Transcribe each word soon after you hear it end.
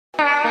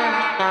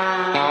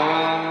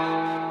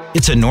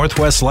It's a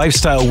Northwest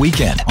lifestyle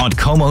weekend on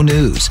KOMO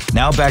News.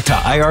 Now back to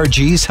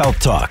IRG's Health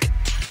Talk.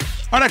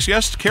 Our next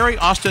guest, Carrie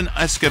Austin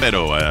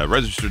Escobedo, a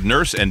registered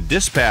nurse and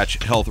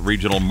Dispatch Health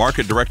Regional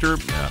Market Director,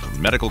 a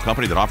medical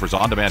company that offers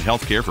on-demand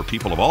health care for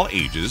people of all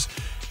ages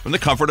from the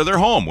comfort of their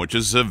home, which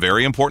is a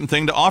very important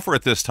thing to offer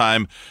at this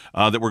time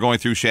that we're going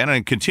through, Shannon,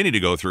 and continue to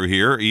go through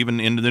here even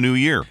into the new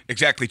year.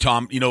 Exactly,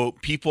 Tom. You know,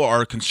 people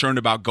are concerned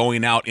about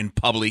going out in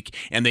public,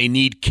 and they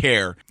need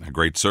care. A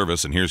great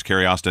service. And here's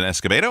Carrie Austin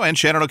Escobedo and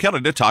Shannon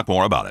O'Kelly to talk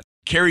more about it.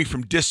 Carrie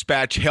from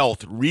Dispatch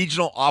Health,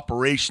 Regional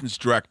Operations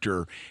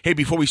Director. Hey,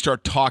 before we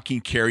start talking,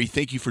 Carrie,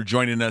 thank you for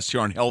joining us here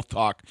on Health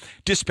Talk.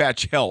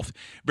 Dispatch Health,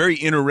 very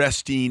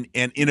interesting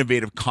and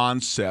innovative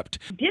concept.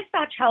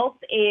 Dispatch Health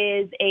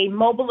is a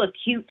mobile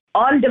acute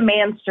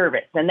on-demand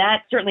service, and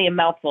that's certainly a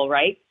mouthful,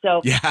 right?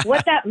 So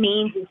What that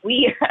means is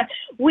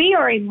we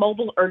are a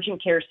mobile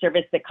urgent care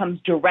service that comes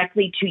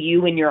directly to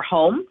you in your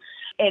home.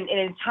 And in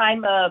a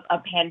time of a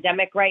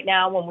pandemic right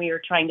now, when we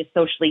are trying to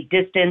socially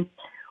distance,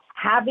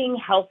 having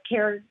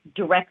healthcare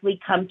directly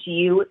come to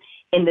you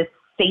in the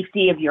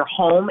safety of your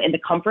home, in the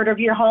comfort of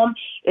your home,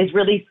 is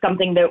really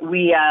something that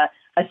we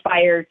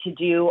aspire to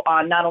do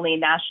on not only a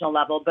national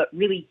level, but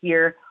really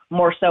here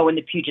more so in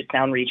the Puget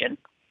Sound region.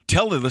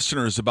 Tell the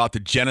listeners about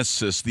the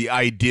genesis, the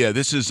idea.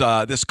 This is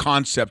this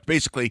concept.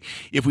 Basically,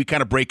 if we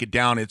kind of break it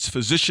down, it's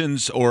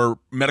physicians or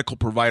medical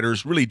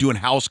providers really doing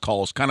house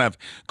calls, kind of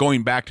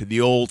going back to the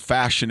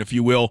old-fashioned, if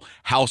you will,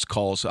 house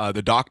calls.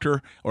 The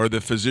doctor or the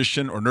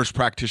physician or nurse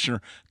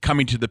practitioner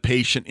coming to the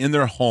patient in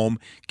their home,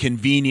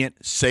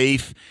 convenient,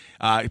 safe,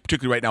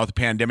 particularly right now with the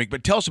pandemic.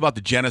 But tell us about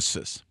the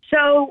genesis.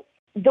 So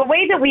the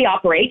way that we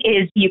operate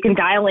is you can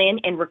dial in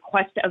and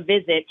request a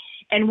visit.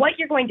 And what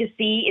you're going to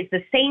see is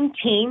the same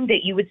team that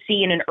you would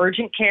see in an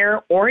urgent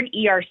care or an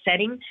ER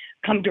setting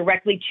come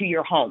directly to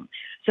your home.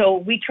 So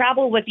we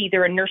travel with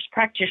either a nurse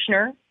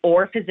practitioner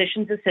or a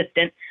physician's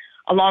assistant,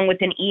 along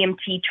with an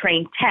EMT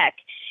trained tech.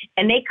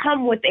 And they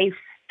come with a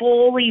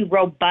fully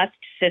robust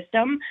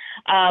system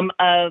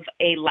of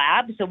a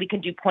lab, so we can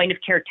do point of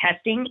care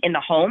testing in the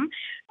home.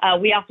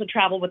 We also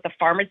travel with the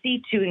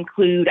pharmacy to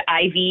include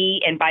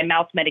IV and by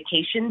mouth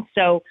medication.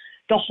 So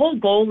the whole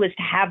goal is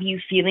to have you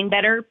feeling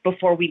better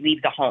before we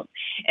leave the home.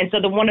 And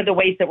so one of the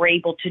ways that we're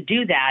able to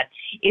do that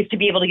is to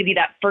be able to give you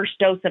that first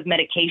dose of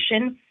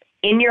medication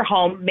in your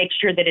home, make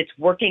sure that it's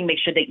working, make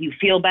sure that you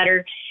feel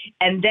better,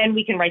 and then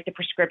we can write the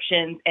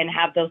prescriptions and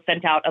have those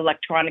sent out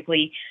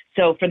electronically.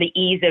 So for the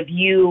ease of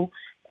you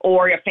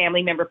or a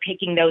family member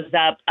picking those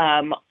up,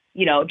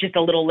 just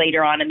a little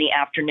later on in the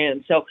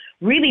afternoon. So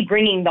really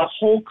bringing the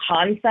whole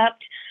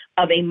concept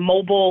of a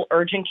mobile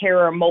urgent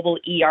care or mobile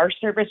ER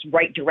service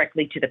right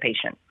directly to the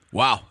patient.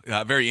 Wow.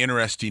 Very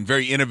interesting,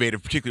 very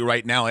innovative, particularly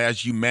right now.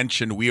 As you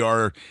mentioned, we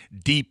are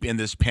deep in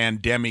this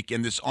pandemic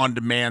and this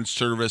on-demand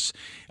service,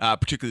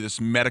 particularly this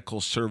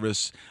medical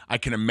service, I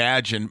can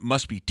imagine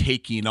must be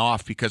taking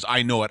off, because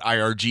I know at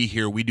IRG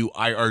here, we do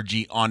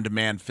IRG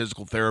on-demand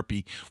physical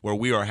therapy, where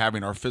we are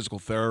having our physical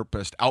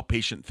therapist,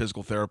 outpatient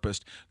physical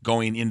therapist,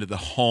 going into the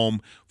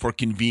home for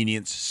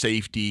convenience,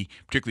 safety,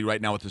 particularly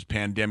right now with this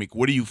pandemic.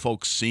 What are you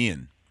folks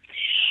seeing?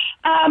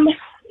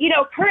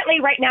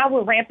 Currently right now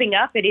we're ramping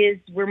up.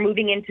 We're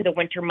moving into the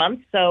winter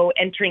months, so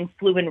entering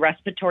flu and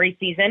respiratory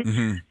season.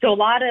 Mm-hmm. So a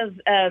lot of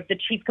the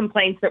chief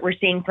complaints that we're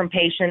seeing from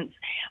patients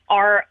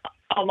are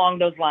along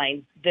those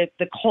lines, the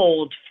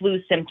cold, flu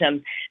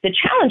symptoms. The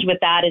challenge with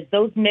that is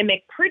those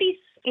mimic pretty,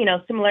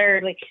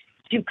 similarly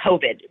to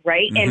COVID,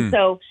 right?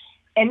 Mm-hmm.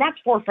 And that's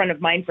forefront of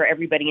mind for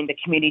everybody in the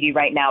community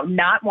right now,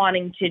 not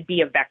wanting to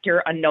be a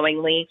vector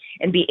unknowingly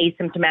and be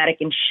asymptomatic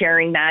and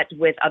sharing that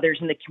with others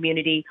in the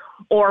community,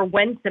 or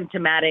when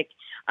symptomatic,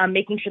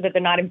 making sure that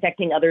they're not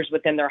infecting others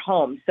within their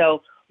home.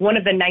 So one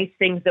of the nice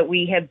things that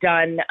we have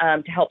done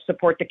to help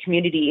support the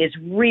community is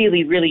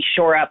really, really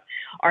shore up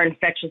our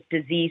infectious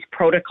disease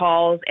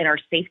protocols and our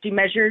safety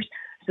measures,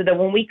 so that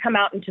when we come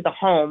out into the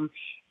home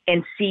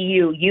and see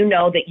you, you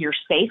know that you're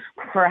safe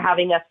for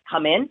having us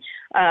come in.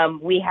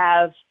 We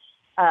have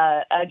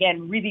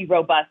again, really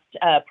robust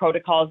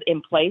protocols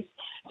in place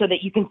so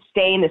that you can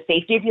stay in the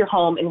safety of your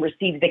home and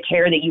receive the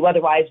care that you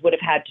otherwise would have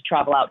had to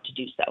travel out to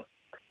do so.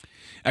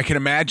 I can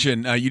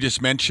imagine, you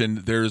just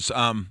mentioned there's,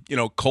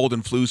 cold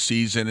and flu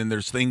season, and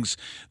there's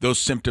those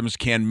symptoms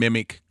can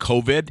mimic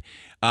COVID.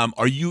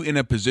 Are you in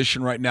a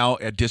position right now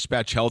at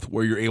Dispatch Health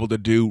where you're able to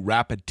do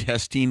rapid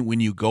testing when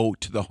you go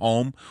to the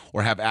home,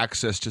 or have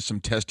access to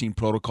some testing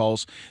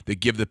protocols that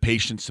give the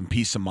patient some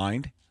peace of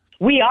mind?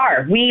 We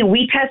are.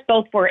 We test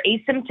both for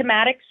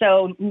asymptomatic,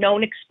 so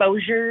known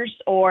exposures,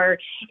 or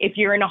if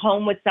you're in a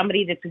home with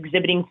somebody that's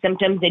exhibiting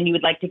symptoms and you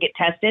would like to get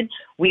tested,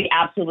 we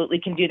absolutely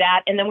can do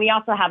that. And then we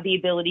also have the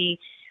ability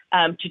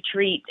to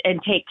treat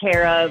and take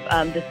care of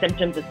the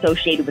symptoms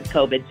associated with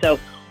COVID. So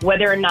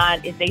whether or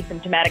not it's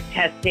asymptomatic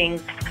testing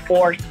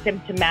or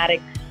symptomatic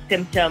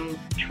symptom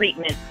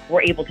treatment,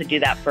 we're able to do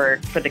that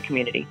for the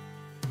community.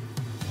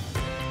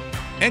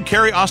 And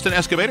Carrie Austin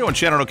Escobedo and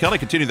Shannon O'Kelly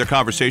continue their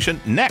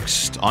conversation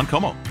next on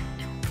KOMO.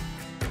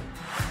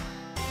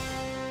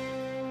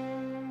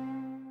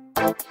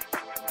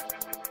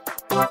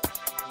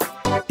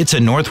 It's a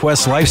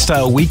Northwest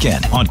Lifestyle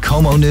Weekend on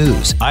Como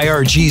News.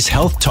 IRG's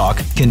Health Talk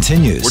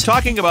continues. We're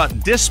talking about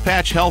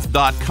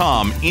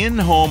DispatchHealth.com,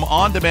 in-home,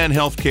 on-demand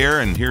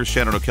healthcare. And here's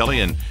Shannon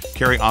O'Kelly and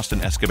Carrie Austin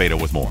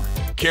Escobedo with more.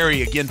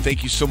 Carrie, again,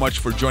 thank you so much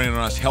for joining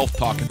us, Health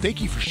Talk, and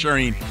thank you for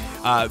sharing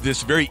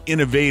this very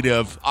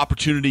innovative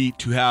opportunity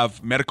to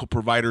have medical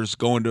providers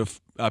go into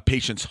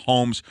patients'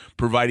 homes,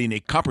 providing a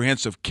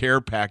comprehensive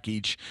care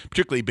package,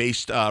 particularly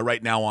based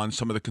right now on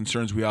some of the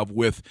concerns we have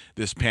with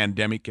this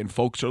pandemic. And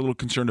folks are a little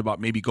concerned about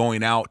maybe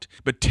going out.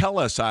 But tell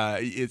us,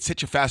 it's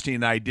such a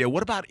fascinating idea.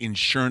 What about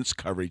insurance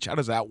coverage? How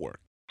does that work?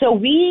 So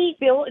we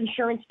bill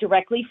insurance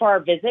directly for our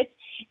visits.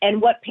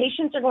 And what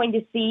patients are going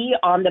to see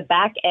on the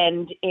back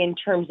end in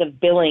terms of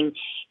billing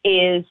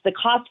is the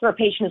cost for a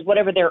patient is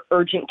whatever their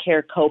urgent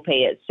care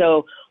copay is.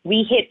 So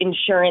we hit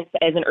insurance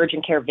as an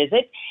urgent care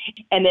visit,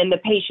 and then the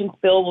patient's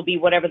bill will be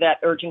whatever that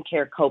urgent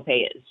care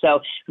copay is. So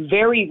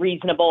very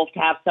reasonable to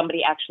have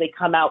somebody actually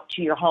come out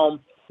to your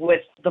home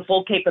with the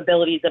full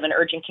capabilities of an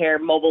urgent care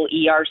mobile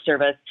ER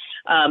service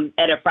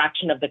at a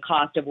fraction of the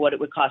cost of what it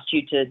would cost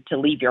you to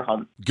leave your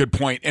home. Good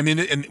point. I mean,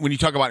 and when you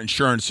talk about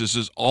insurance, this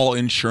is all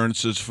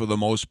insurances for the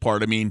most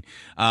part. I mean,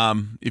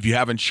 if you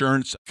have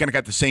insurance, kind of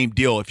got the same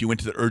deal if you went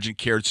to the urgent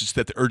care. It's just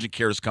that the urgent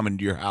care is coming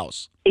to your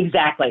house.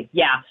 Exactly.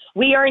 Yeah.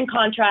 We are in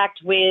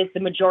contract with the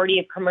majority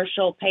of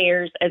commercial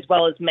payers as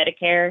well as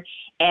Medicare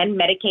and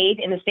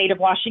Medicaid in the state of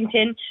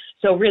Washington.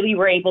 So really,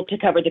 we're able to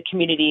cover the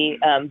community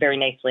very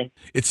nicely.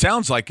 It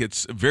sounds like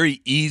it's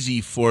very easy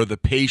for the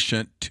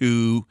patient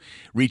to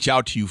reach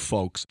out to you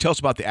folks. Tell us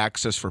about the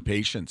access for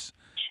patients.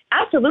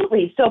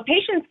 Absolutely. So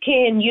patients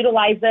can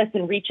utilize us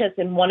and reach us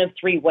in one of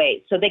three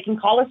ways. So they can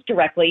call us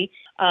directly.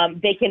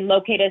 They can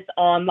locate us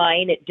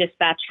online at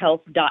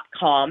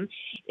DispatchHealth.com.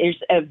 There's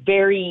a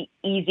very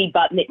easy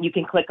button that you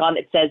can click on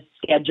that says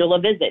schedule a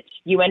visit.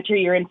 You enter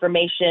your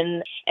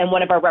information and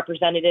one of our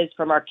representatives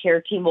from our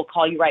care team will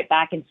call you right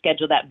back and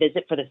schedule that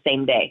visit for the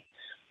same day.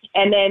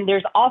 And then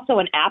there's also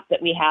an app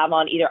that we have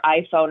on either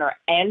iPhone or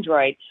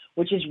Android,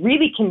 which is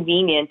really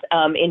convenient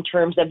in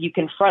terms of you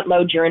can front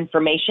load your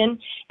information.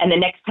 And the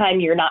next time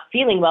you're not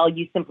feeling well,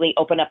 you simply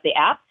open up the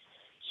app,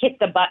 hit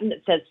the button that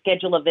says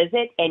schedule a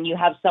visit, and you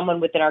have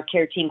someone within our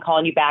care team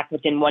calling you back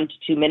within 1 to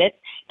 2 minutes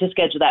to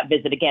schedule that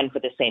visit again for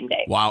the same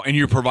day. Wow. And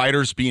your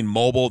providers being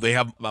mobile, they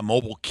have a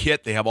mobile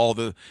kit. They have all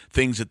the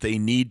things that they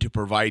need to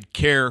provide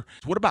care.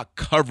 What about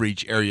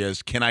coverage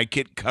areas? Can I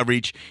get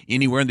coverage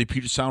anywhere in the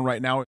Puget Sound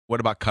right now? What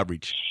about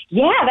coverage?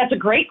 Yeah, that's a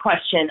great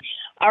question.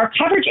 Our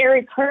coverage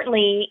area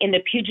currently in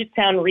the Puget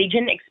Sound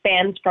region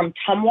expands from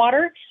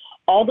Tumwater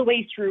all the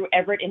way through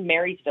Everett and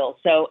Marysville.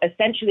 So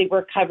essentially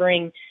we're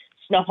covering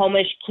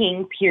Snohomish,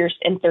 King, Pierce,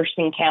 and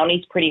Thurston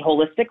counties pretty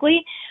holistically.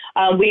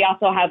 We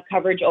also have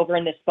coverage over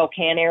in the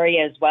Spokane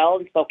area as well,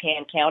 in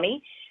Spokane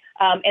County.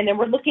 And then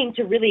we're looking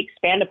to really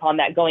expand upon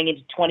that going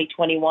into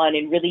 2021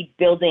 and really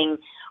building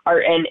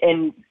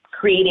and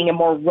creating a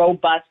more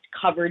robust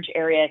coverage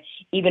area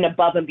even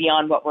above and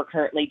beyond what we're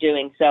currently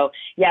doing. So,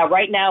 yeah,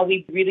 right now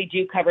we really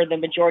do cover the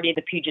majority of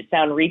the Puget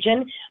Sound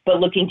region, but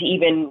looking to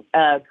even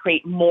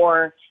create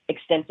more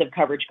extensive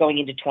coverage going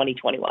into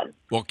 2021.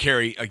 Well,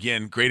 Carrie,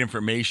 again, great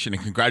information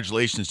and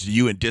congratulations to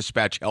you and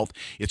Dispatch Health.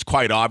 It's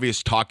quite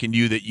obvious talking to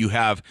you that you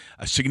have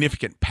a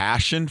significant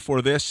passion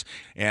for this.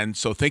 And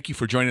so thank you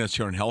for joining us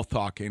here on Health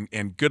Talk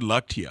and good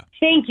luck to you.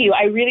 Thank you.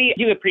 I really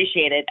do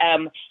appreciate it.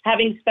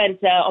 Having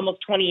spent almost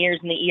 20 years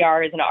in the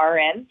ER as an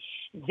RN,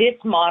 this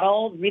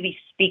model really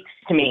speaks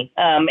to me,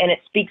 and it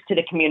speaks to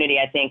the community,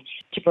 I think,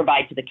 to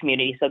provide to the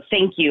community. So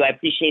thank you. I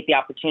appreciate the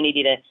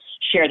opportunity to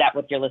share that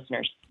with your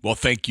listeners. Well,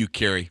 thank you,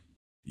 Carrie.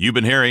 You've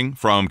been hearing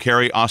from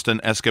Carrie Austin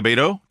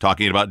Escobedo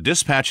talking about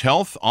Dispatch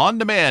Health,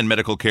 on-demand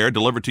medical care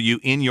delivered to you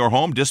in your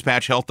home.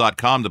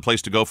 DispatchHealth.com, the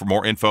place to go for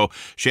more info.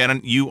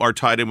 Shannon, you are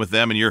tied in with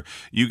them, and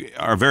you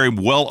are very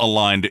well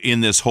aligned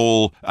in this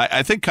whole,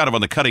 I think, kind of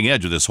on the cutting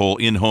edge of this whole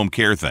in-home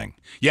care thing.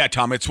 Yeah,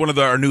 Tom, it's one of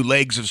our new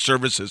legs of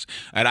services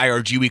at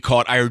IRG. We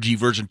call it IRG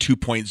version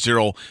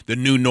 2.0, the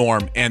new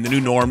norm. And the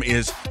new norm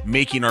is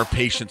making our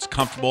patients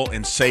comfortable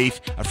and safe,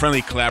 a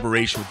friendly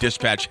collaboration with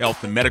Dispatch Health,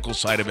 the medical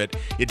side of it.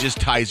 It just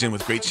ties in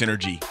with great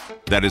synergy.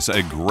 That is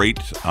a great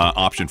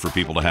option for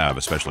people to have,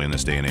 especially in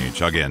this day and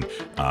age. Again,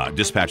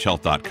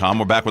 DispatchHealth.com.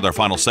 We're back with our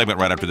final segment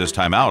right after this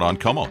time out on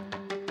Como.